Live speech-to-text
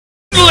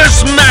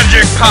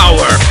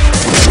power!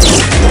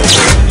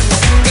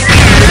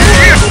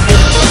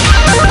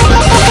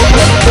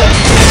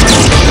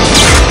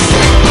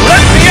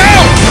 Let me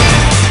out!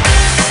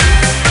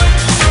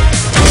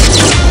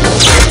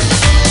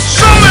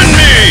 Summon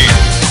me!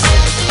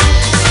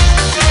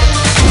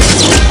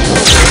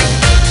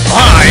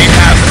 I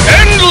have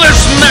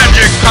endless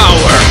magic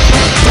power!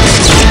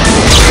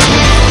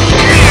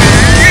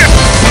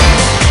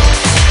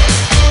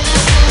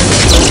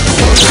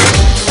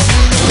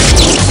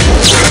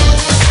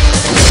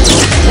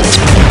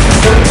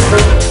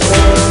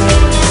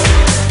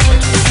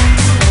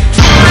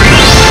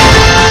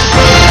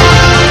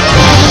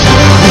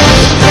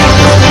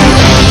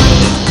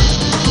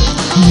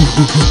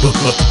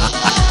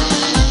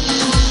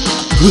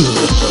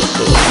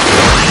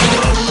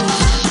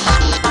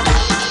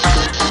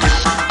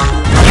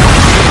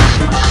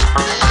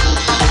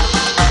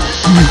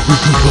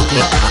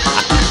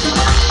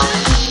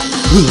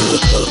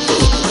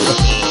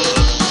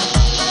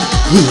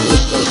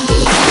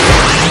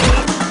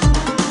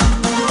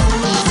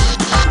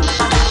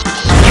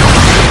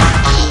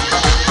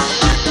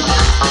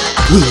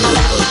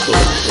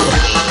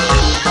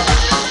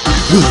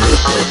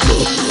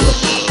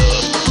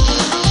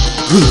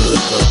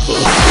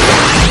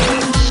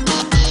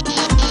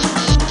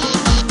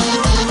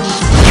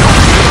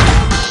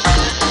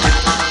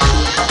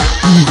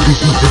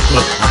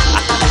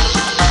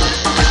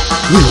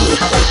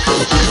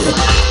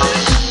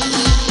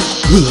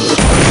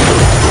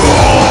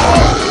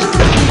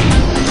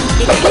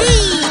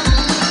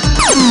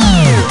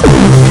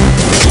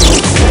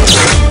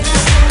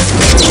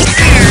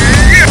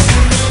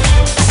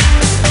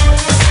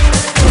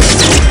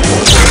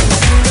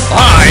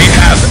 I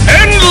have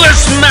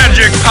endless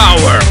magic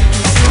power!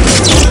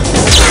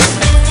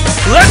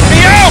 Let me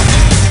out!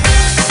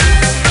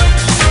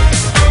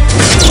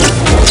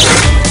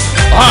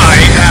 I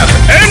have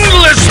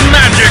endless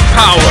magic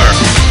power!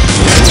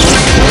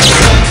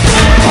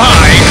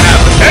 I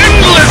have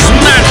endless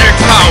magic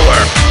power!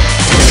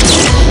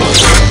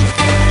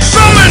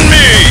 Summon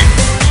me!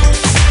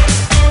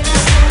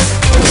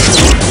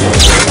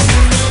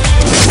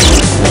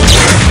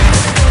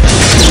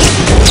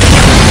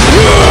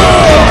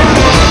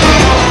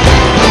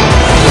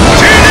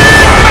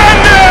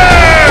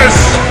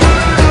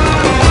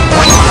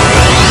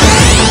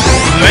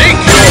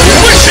 Make your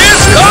wishes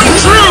come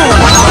true!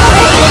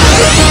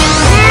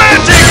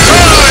 Magic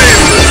time!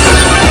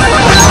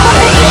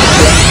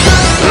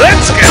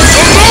 Let's get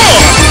some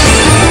more!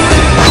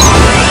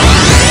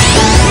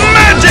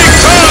 Magic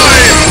time!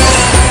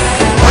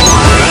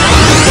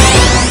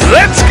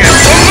 Let's get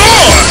some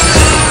more!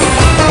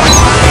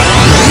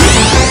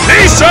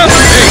 Piece of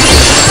cake!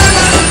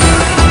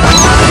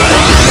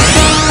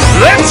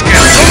 Let's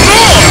get some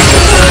more!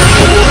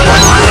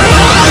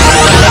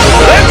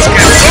 Let's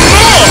get some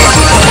more!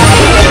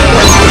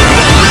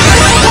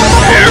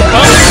 Here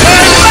comes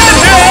my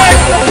magic!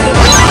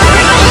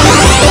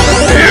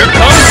 Here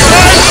comes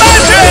my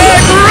magic!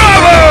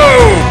 Bravo!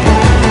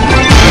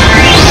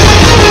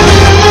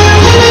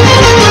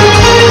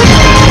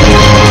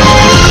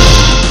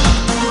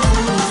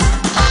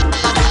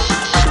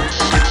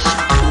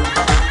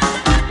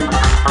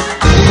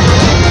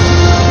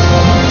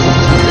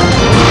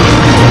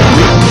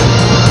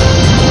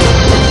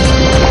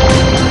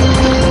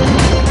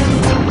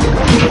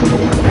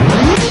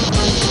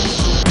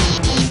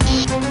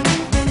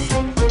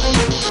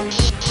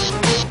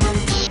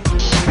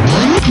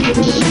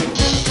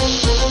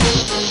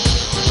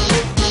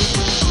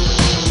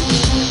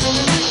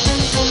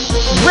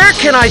 Where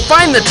can I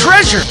find the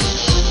treasure?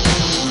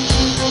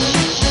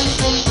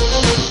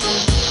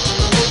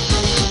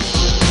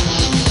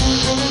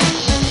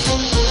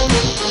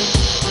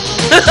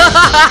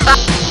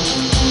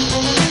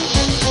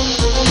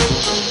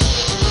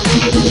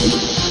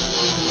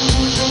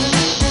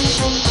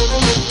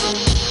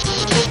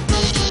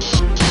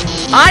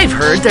 I've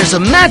heard there's a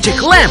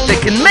magic lamp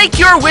that can make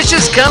your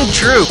wishes come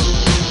true.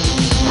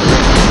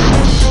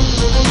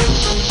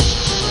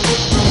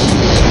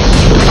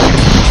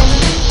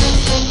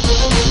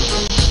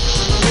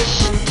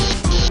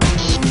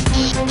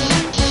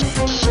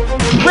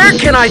 Where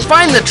can I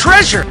find the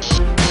treasure?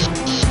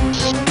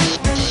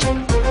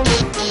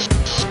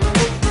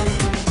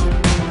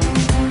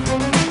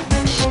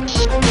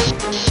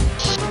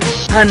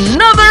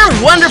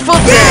 Another wonderful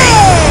day!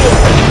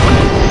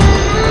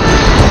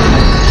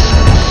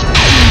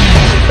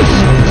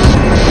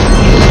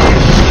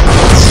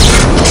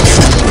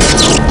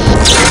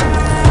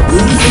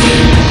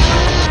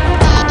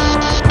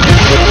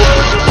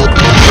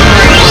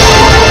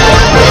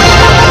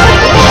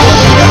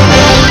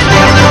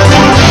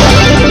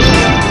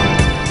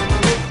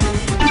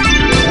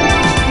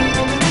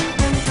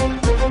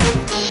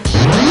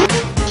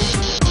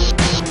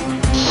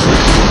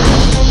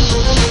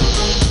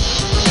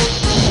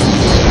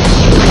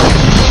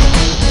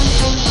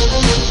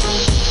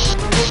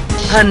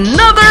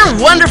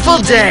 Another wonderful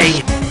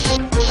day!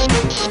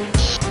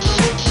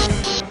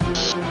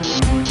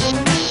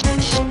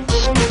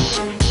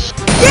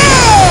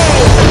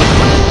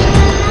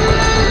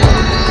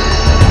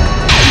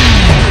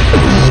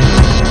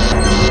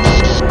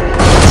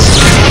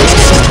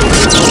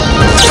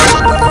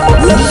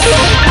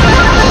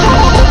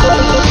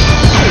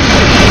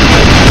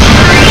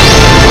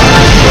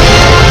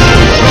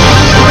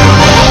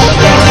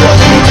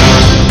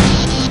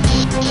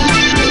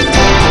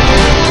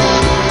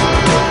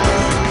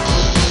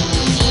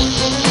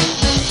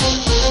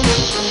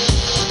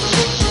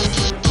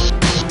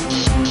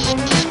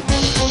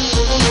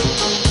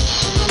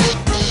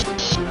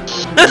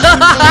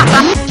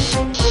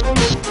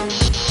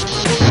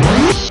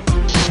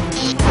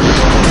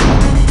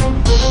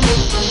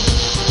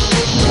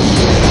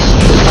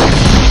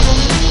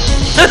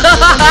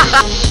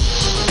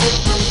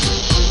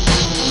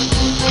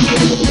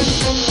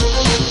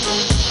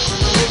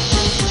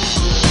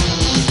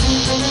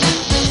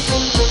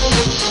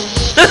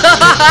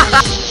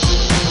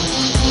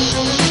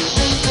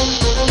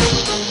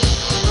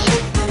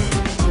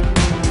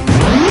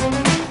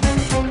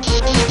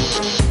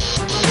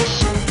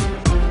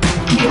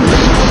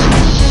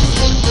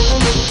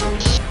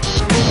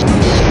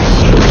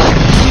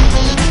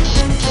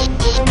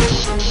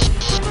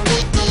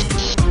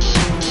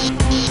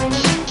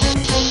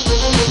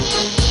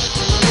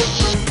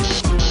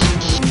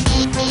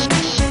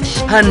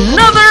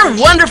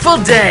 Another wonderful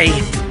day!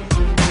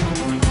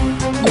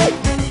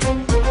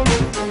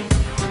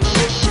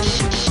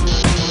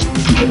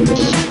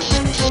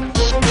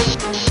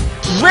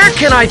 Where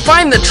can I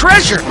find the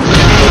treasure?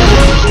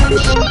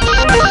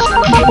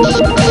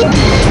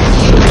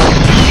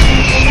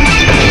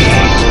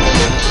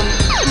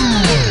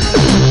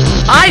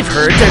 I've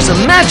heard there's a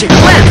magic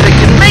lamp that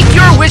can make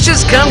your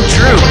wishes come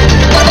true.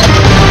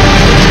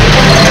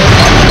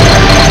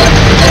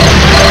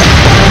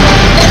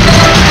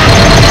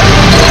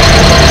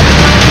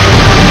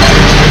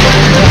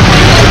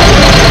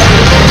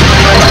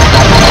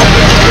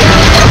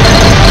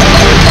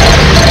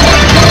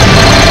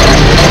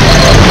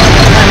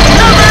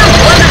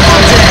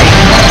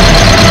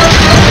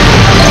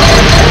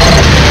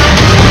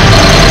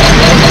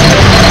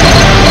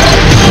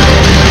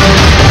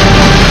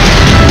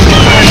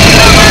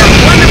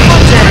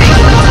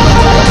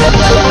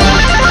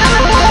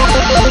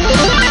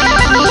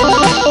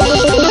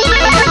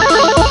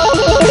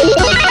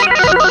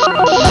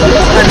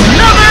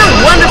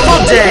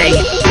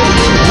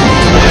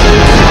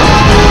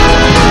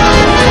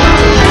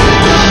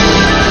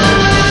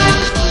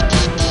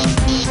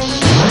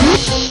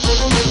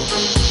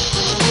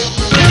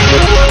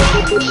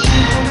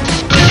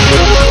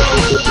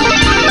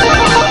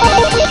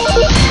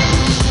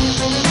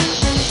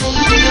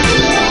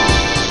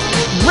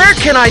 Where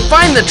can I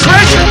find the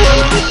treasure?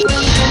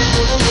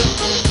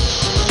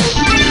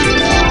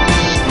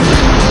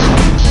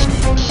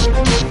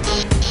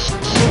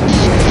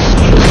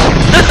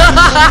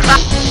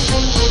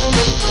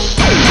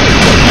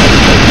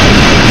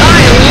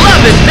 I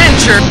love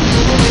adventure!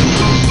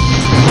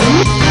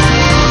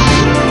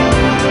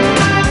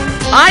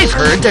 I've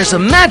heard there's a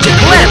magic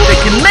lamp that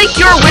can make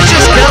your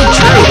wishes come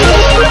true.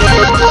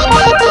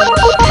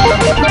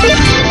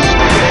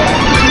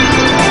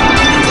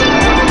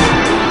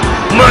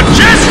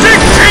 Majestic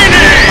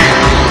Genie!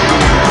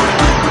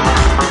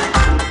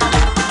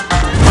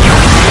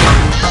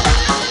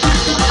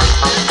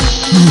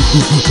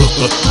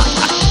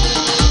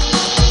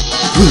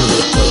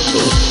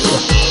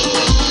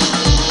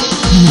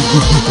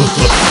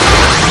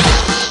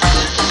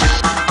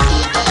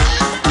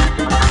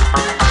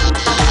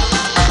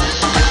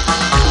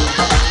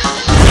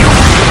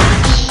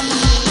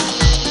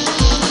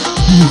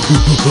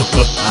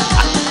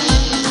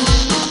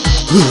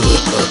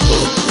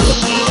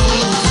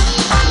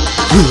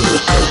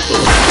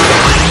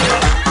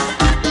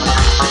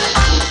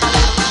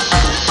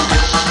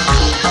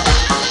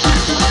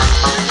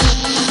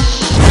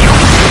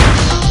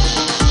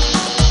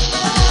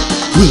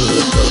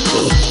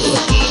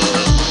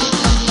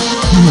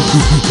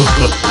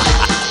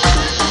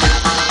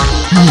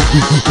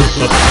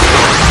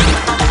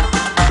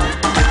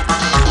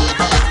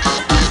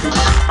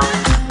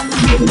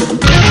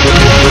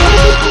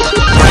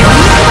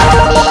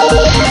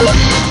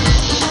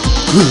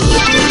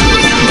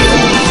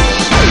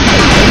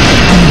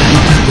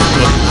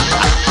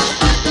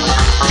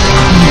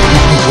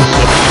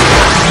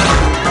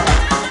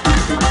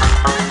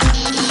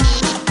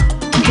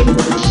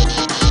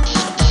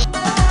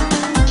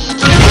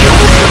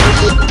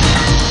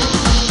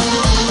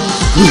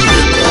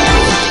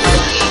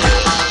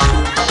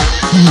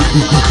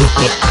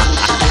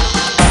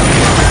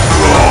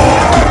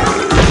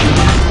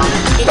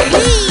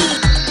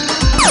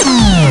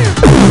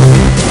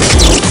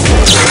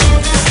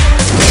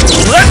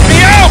 Let me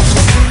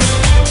out!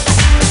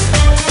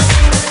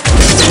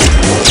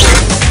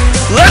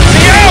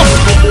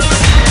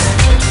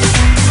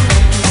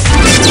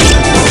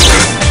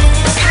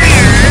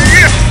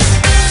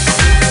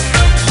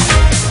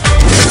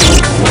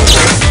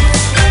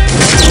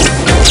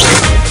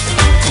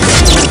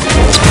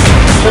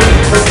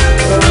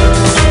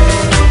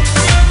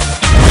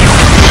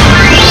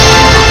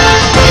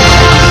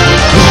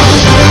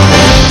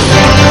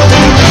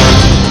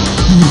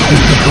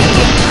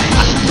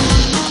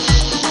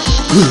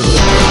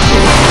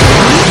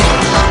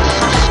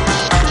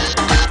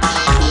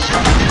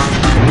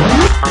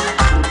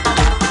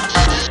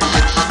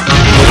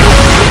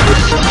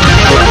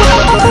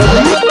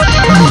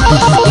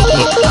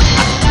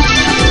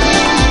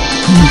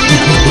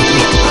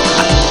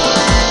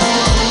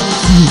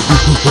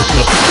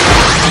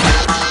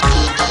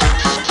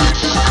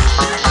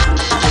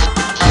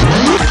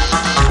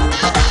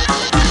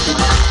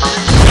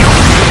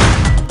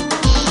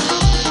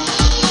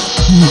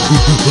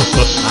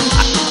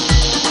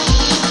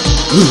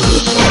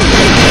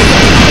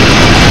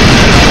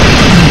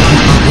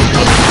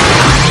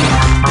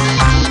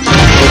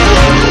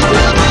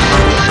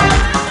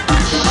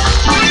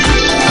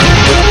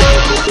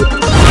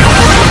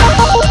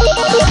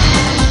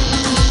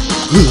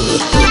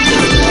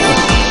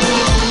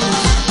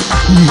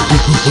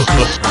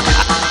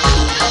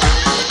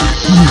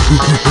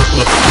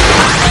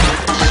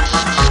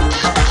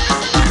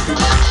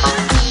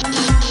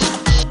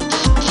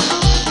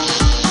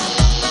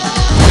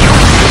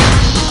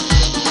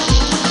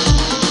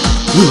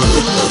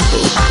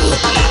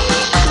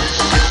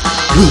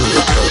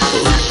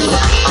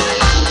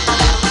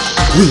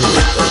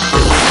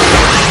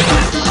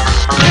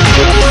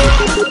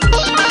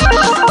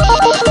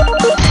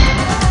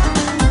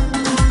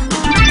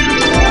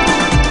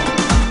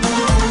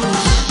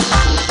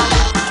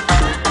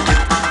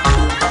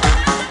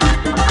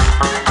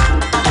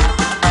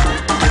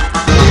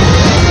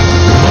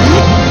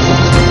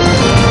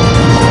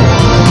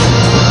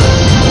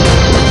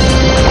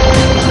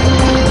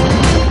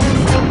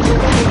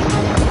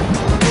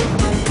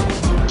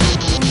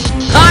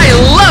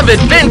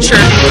 Adventure!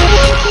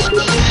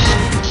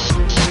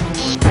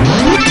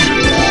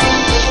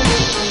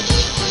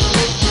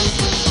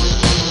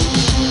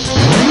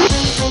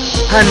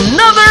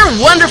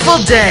 Another wonderful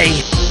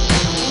day!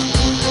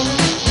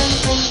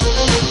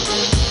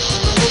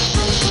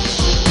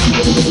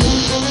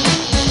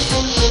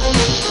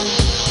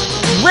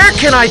 Where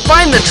can I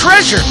find the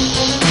treasure?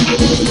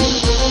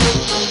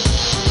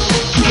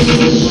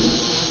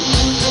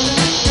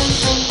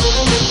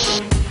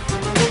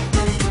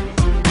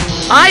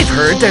 I've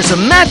heard there's a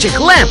magic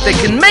lamp that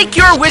can make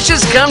your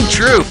wishes come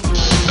true.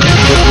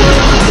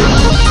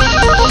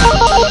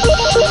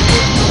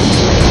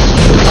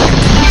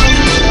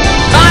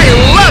 I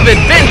love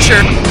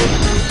adventure!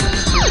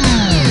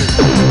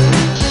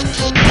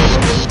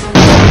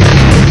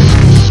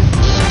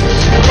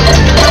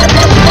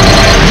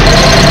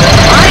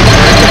 I've heard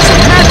there's a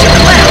magic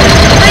lamp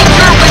that can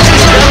make your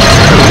wishes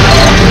come true.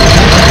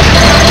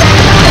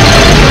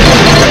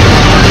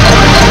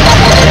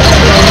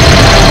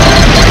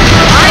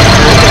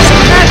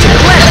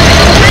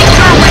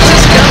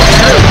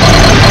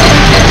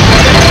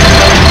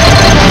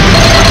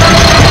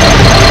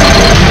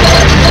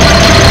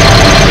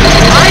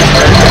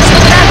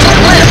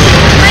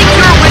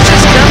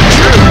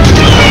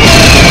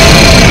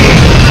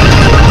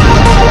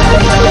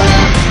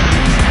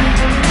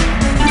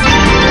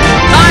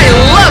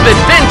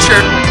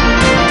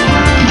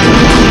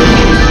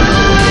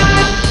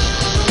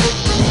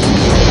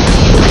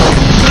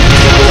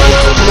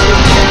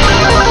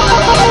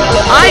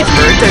 I've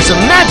heard there's a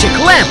magic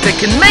lamp that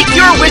can make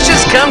your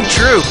wishes come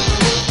true.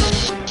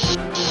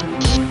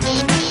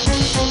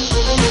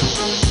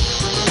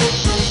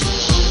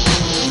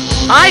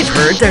 I've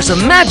heard there's a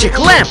magic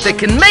lamp that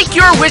can make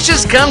your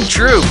wishes come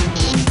true.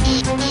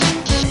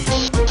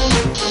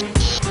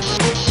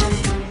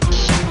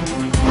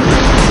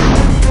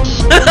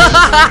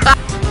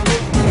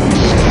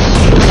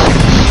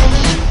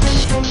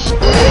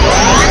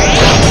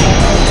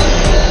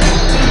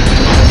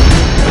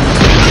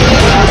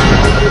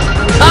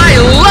 I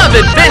love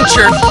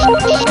adventure!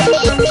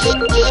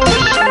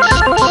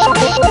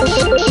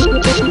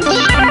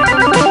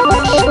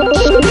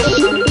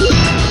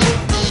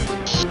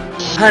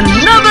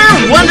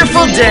 Another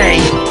wonderful day!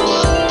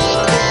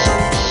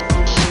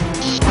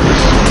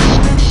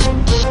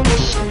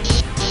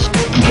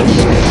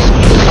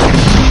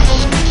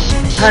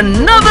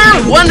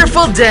 Another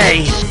wonderful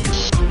day!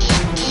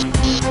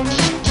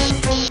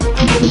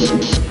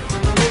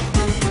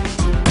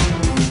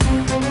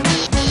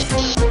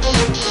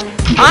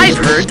 I've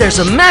heard there's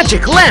a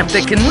magic lamp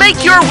that can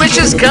make your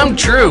wishes come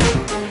true.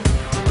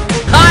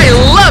 I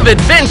love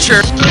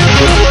adventure!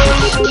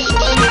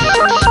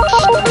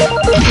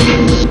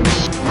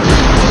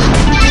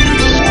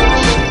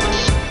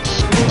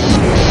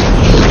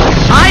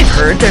 I've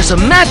heard there's a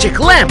magic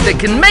lamp that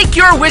can make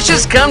your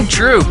wishes come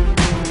true.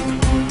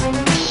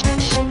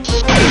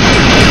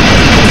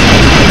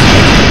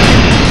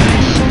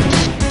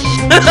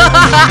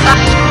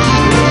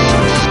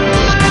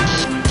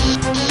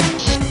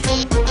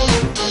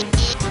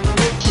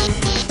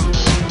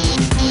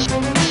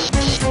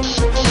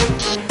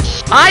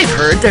 I've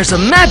heard there's a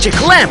magic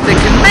lamp that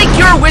can make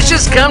your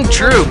wishes come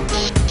true.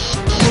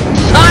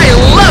 I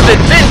love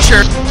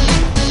adventure!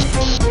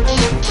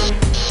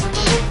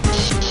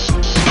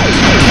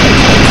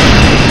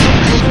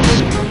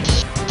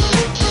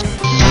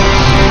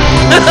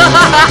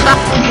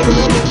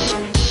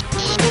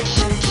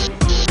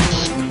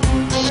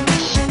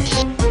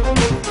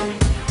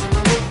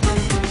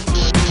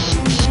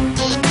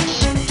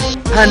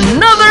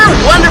 Another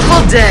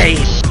wonderful day!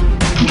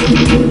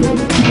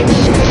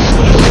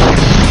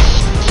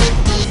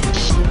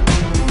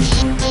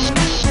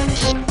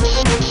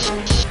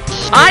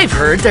 I've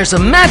heard there's a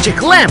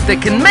magic lamp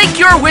that can make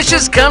your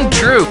wishes come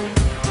true.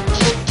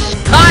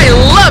 I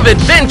love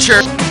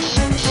adventure!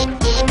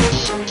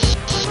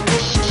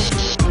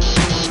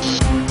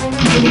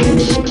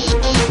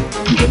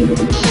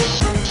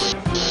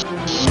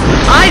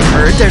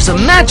 there's a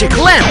magic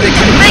lamp that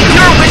can make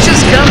your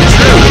wishes come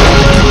true.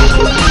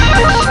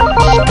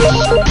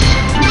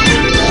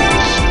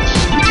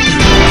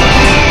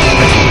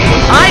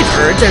 I've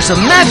heard there's a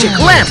magic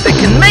lamp that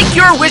can make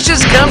your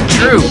wishes come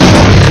true.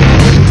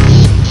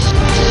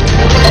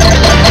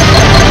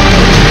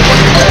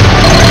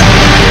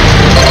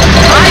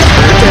 I've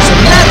heard there's a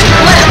magic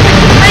lamp that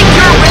can make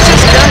your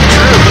wishes come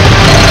true.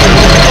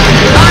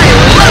 I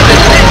love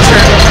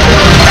adventure.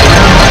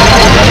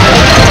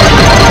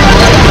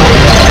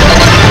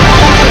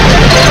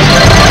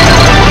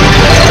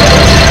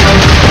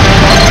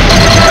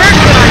 Where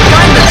can I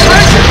find the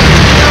treasure?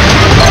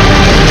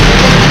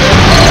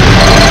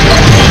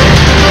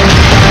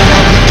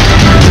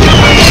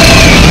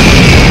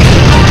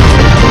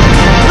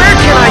 Where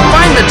can I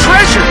find the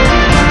treasure?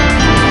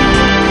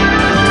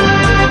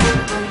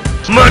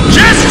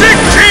 Majestic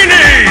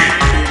Genie!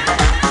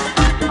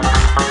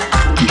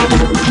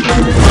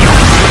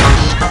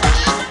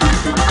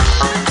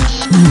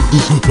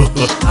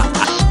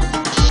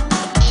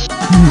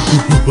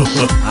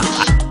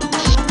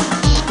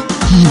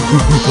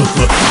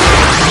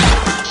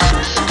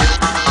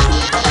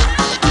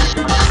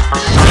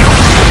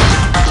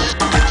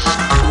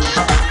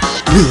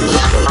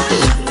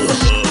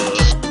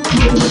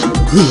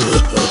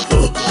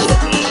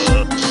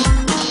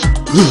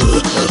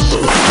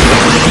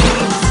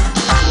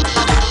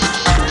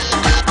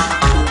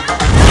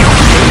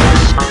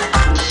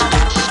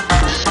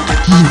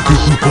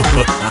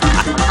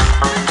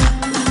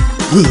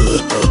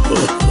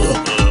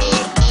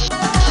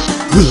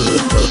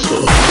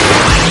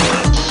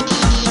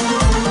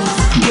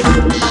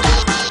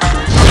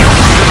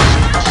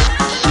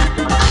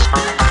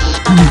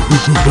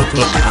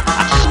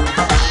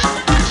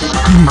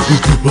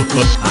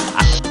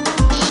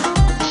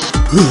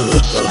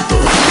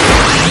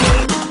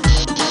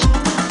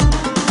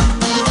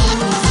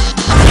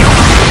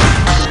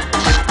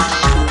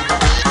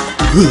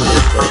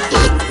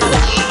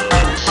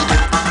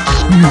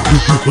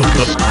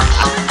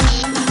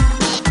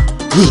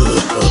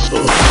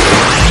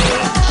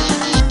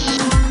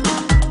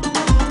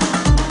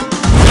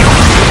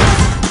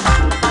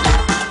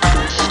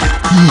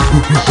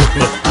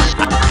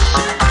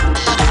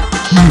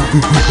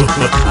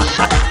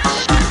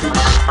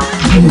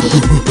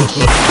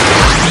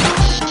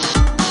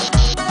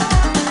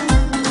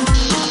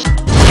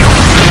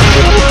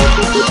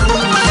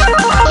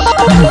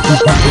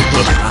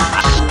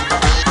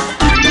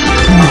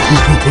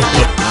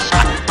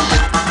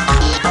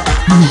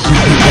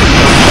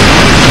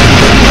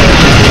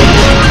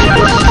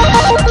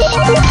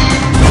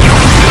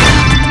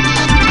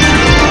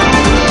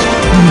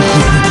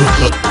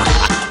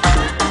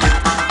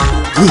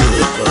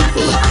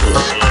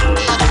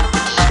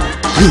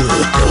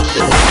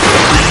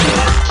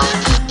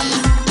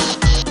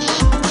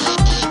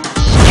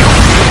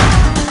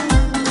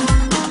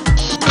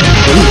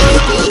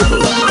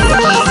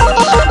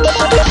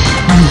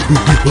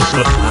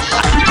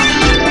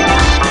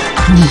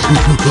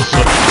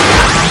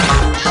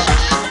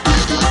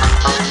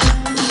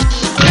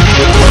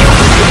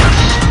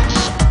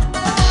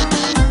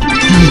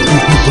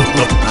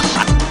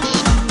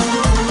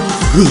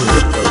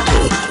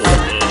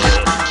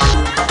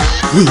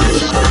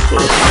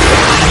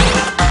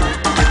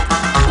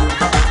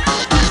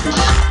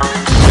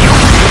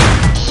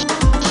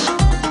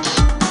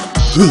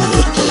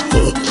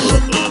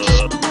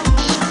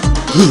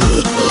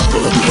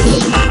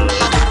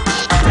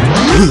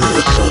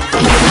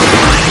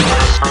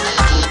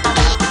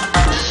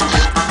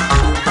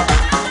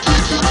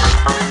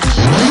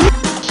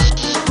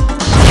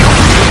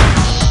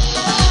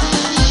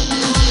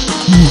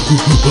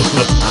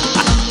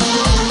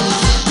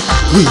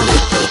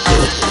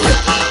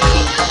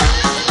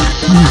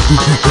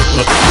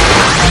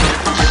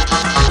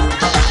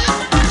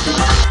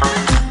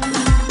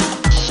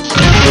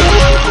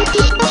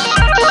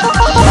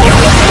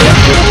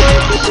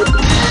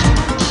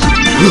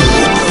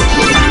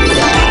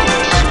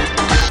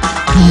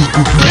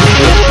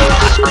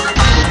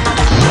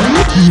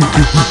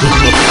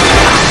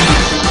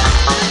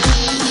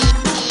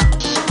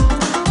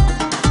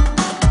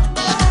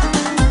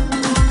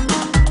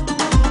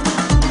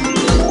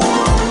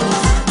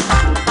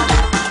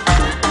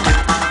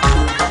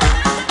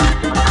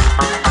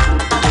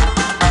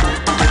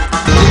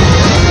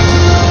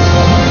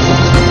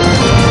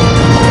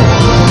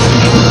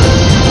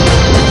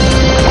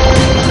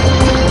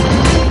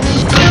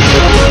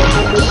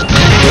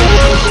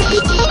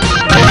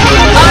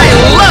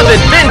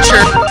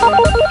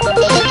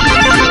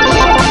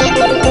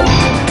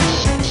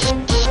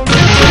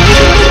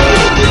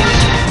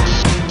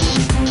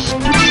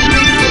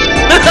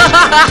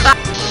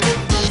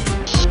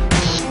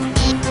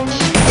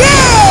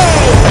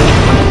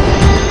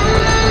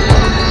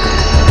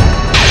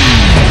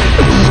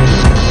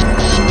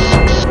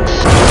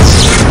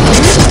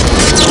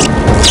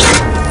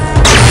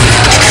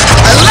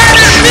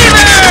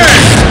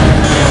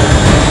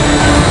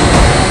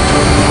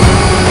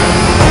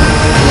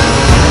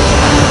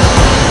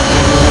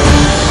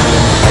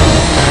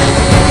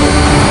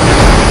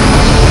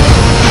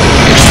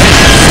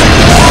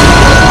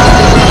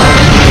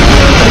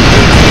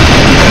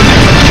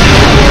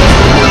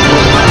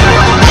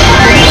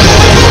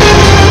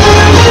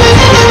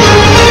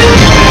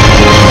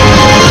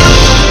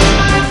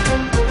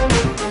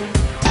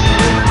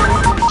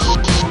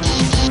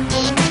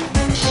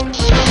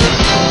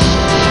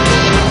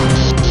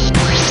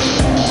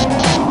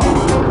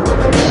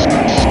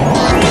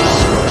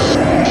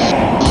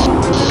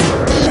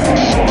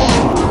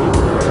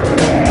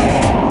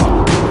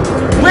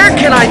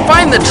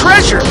 find the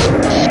treasure?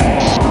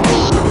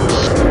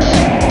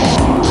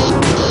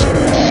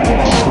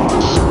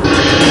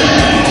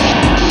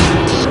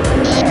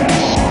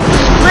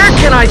 Where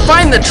can I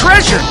find the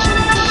treasure?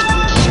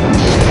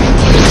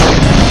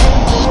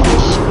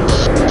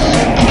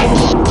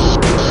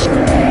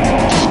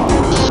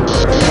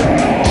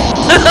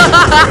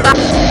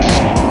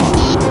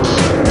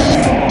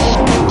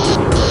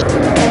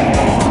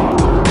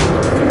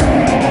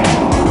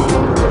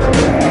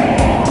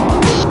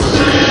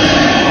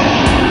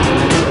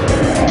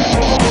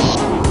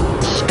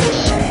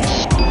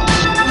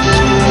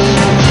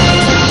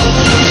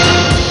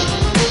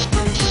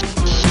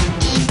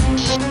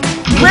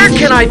 Where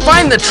can I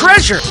find the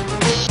treasure?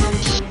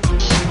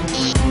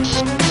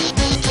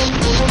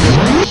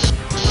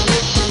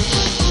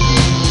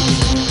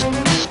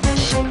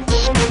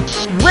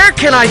 Where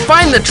can I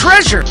find the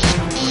treasure?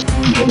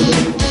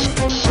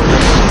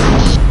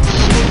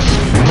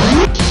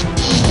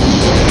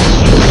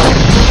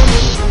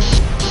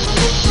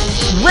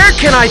 Where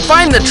can I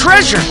find the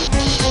treasure?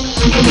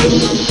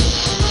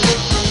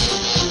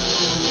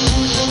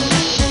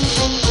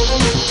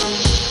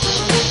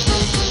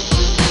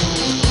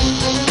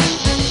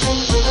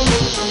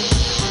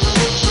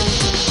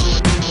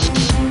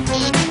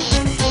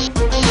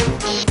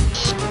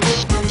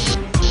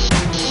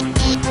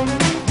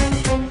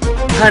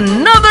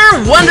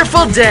 Another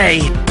wonderful day!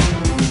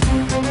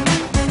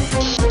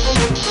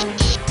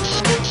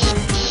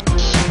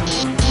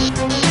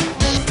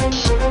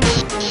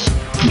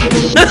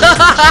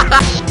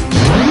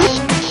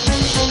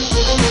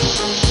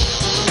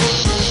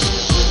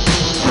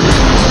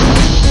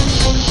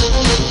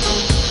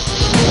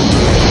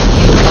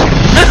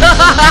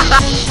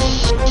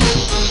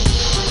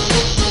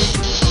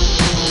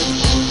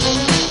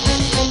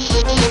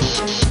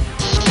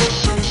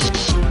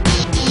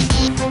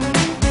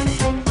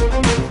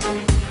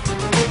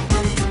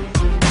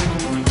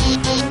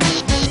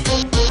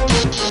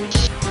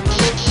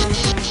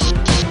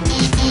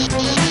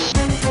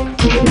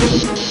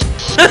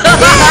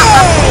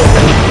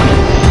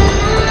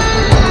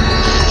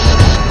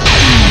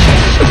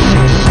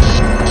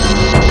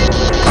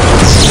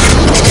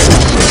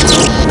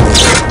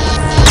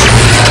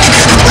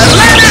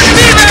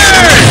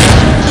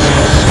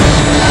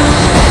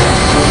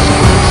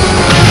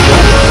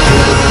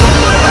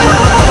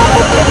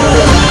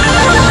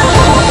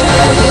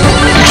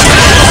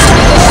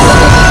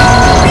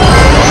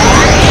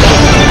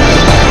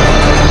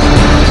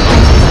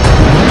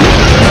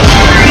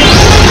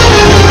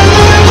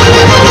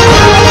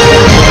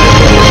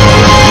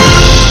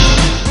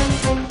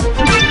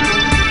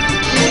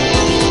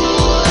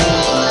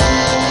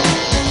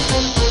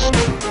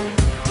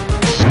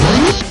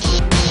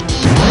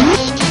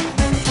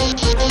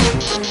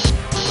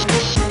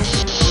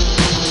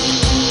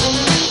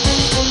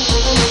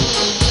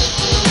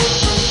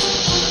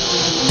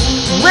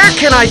 Where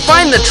can I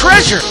find the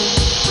treasure?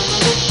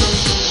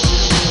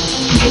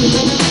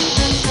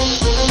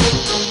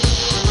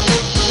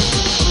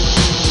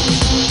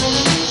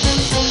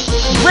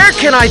 Where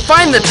can I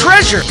find the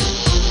treasure?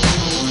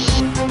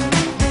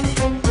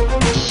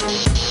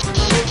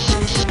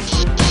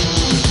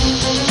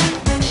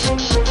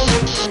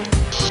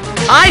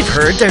 I've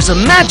heard there's a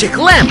magic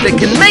lamp that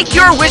can make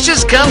your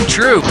wishes come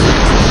true.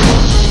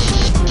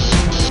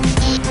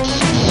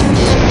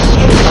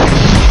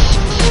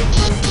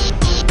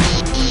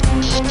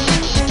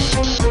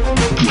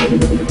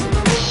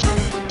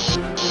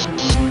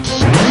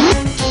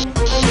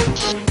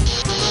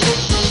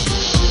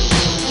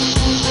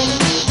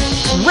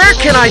 Where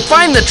can I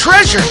find the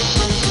treasure?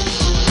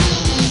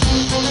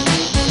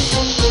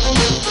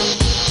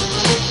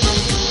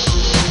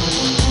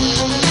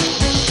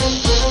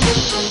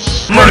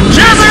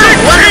 Another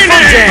wonderful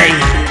day!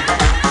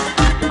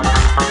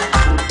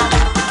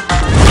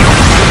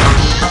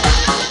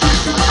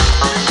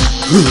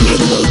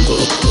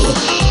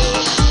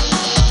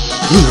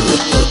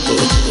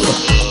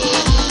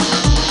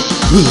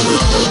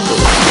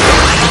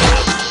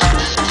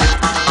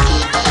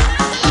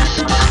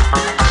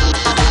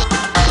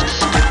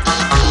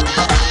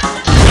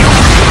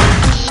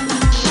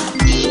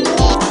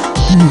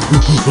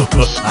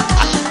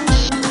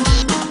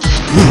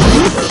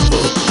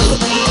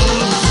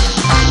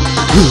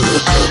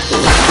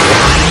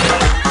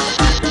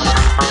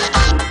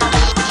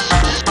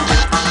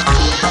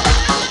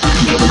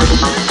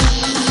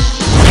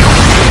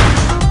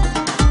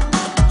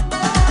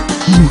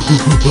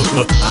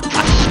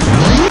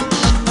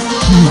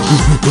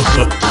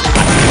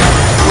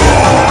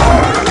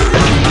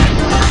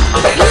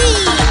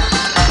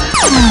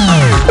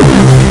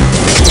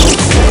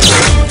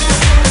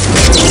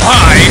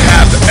 I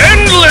have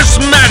endless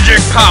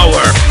magic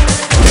power!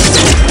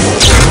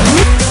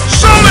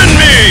 Summon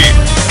me!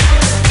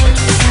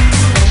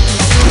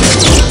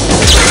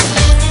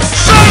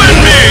 Summon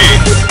me!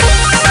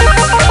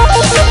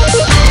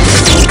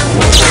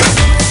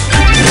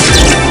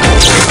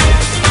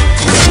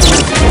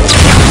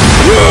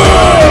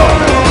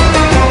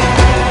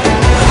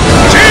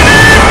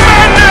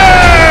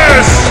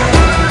 Madness!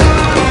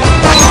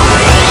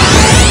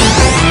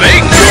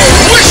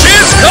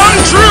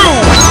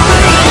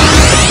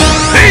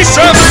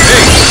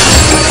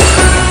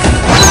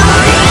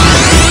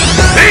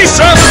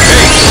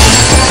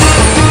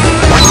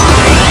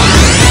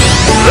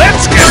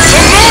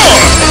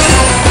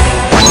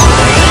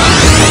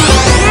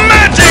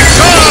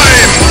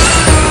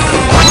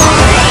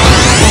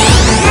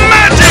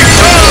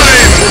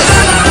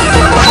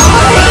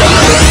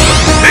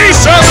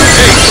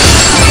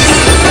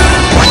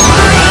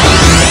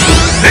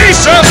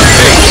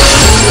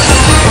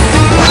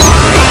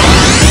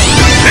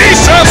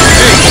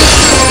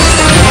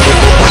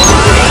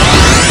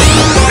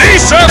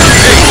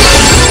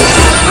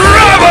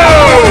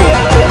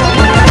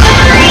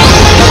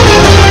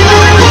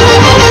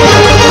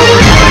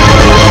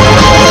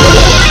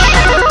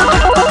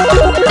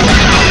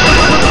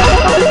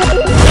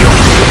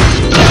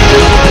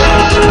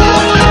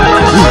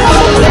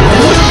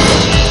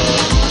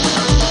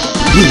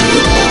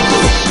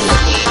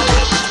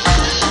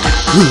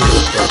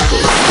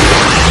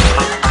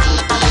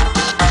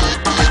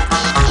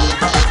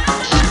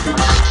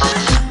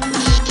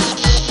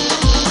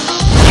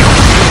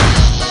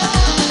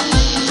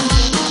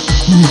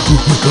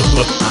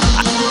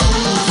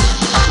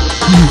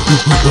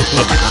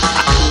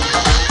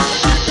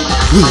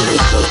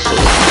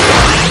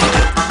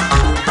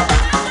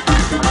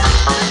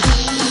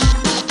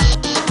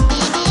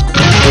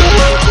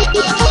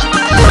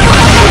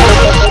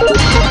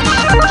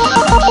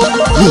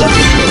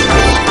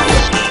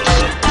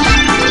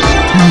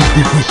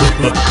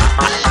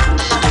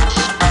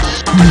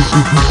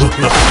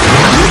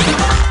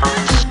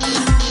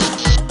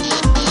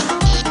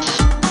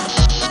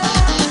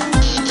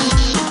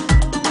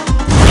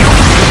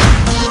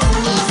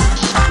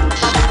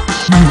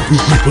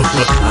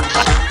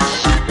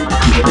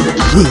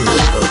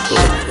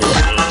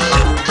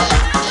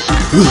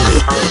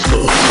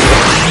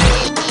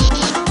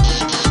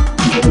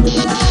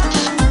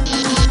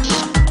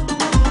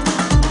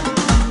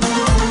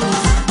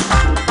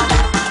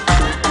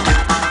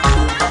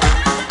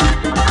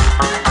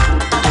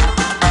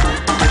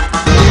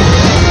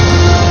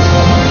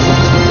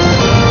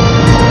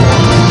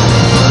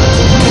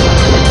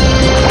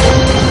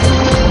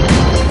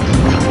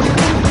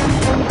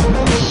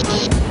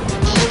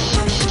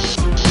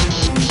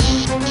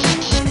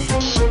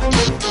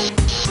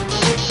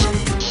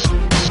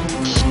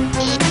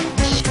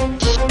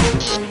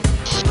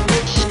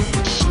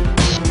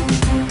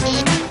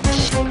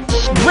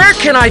 Where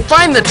can I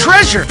find the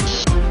treasure?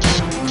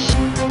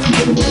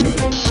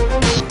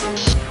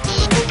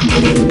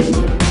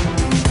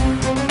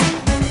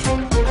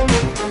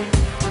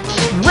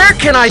 Where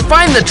can I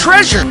find the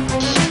treasure?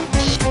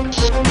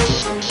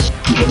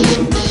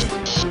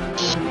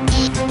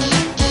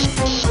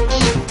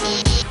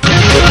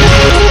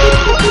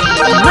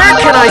 Where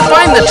can I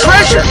find the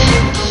treasure?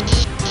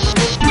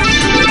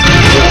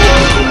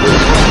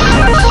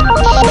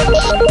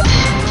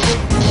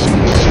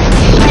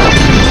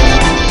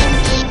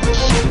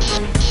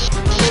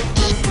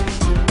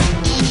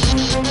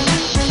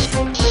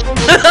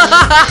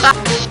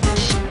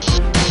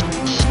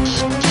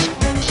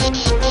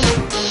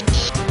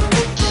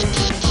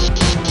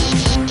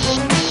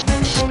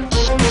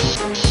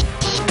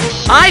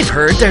 I've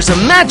heard there's a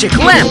magic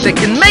lamp that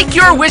can make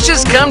your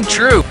wishes come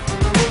true.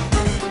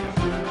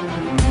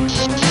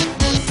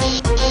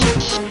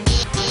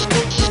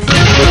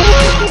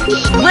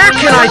 Where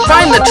can I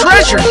find the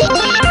treasure?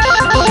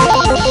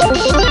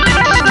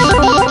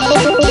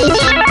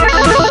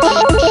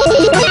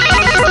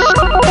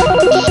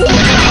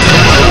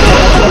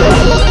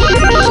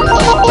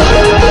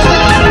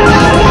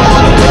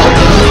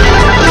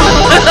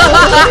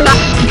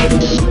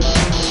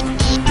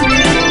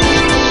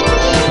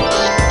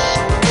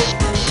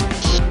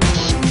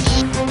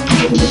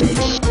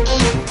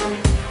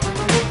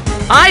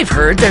 I've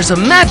heard there's a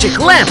magic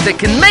lamp that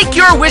can make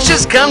your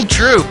wishes come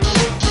true.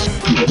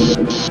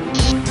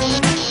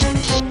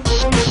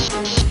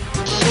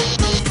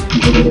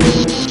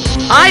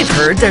 I've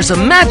heard there's a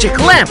magic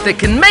lamp that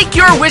can make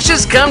your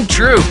wishes come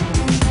true.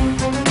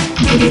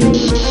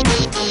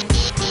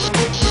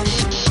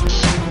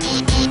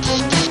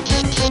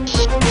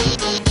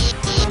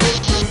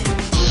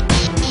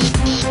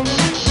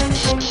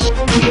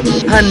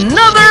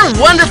 Another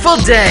wonderful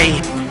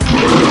day.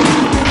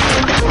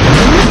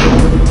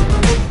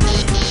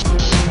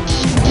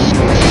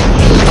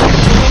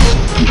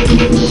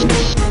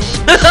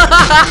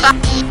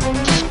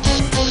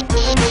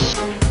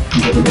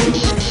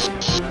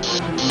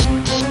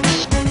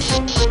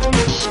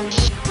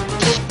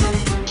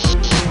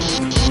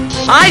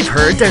 I've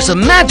heard there's a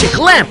magic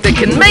lamp that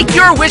can make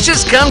your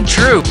wishes come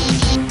true.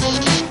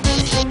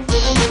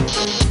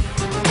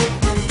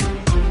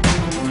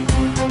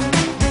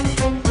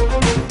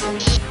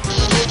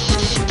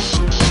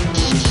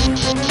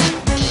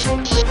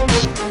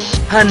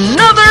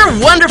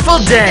 Another wonderful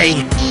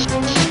day.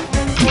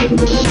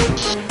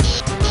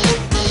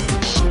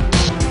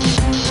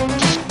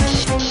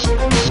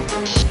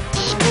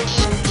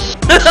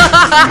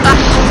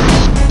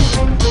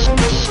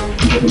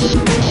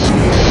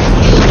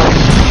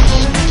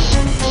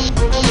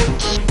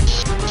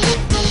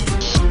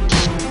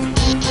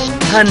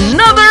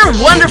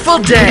 Another wonderful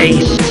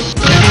day.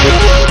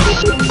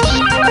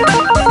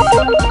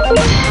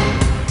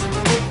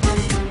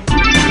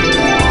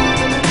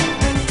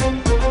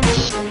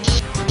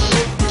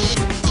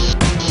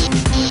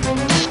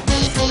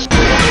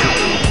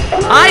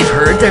 I've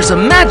heard there's a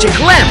magic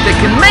lamp that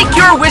can make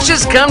your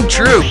wishes come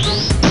true.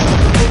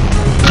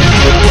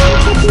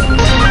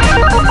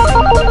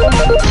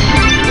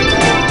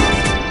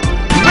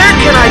 Where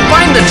can I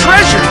find the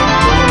treasure?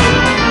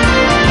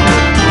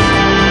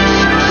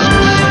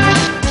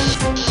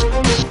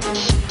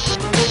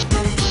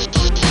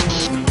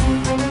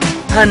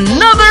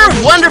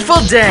 Another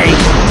wonderful day.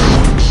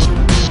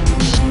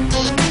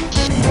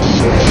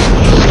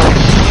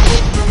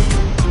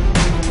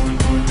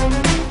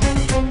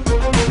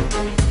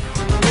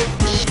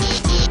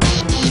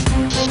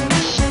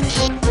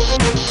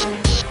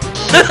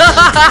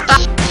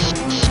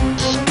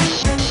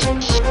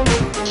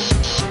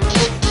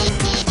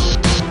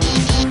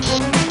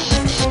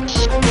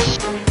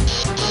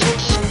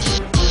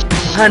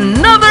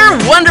 Another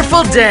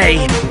wonderful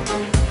day!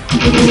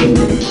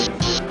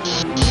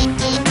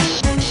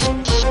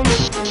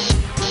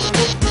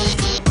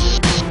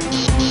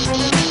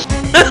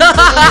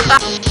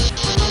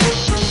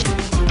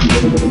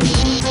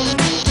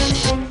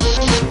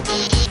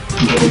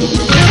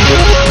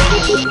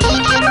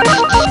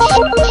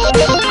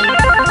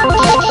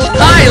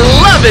 I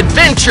love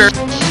adventure!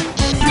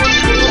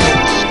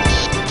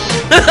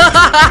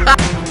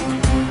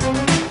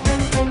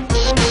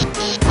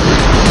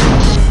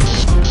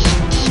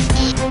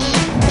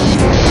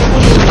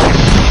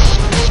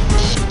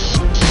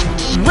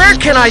 Where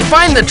can I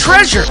find the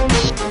treasure?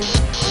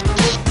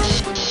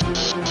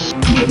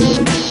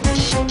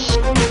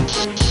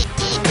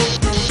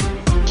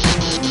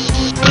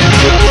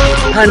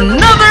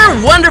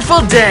 Another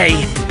wonderful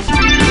day!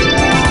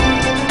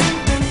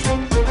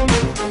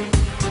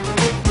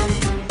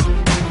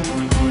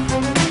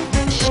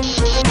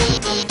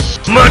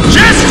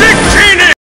 Majestic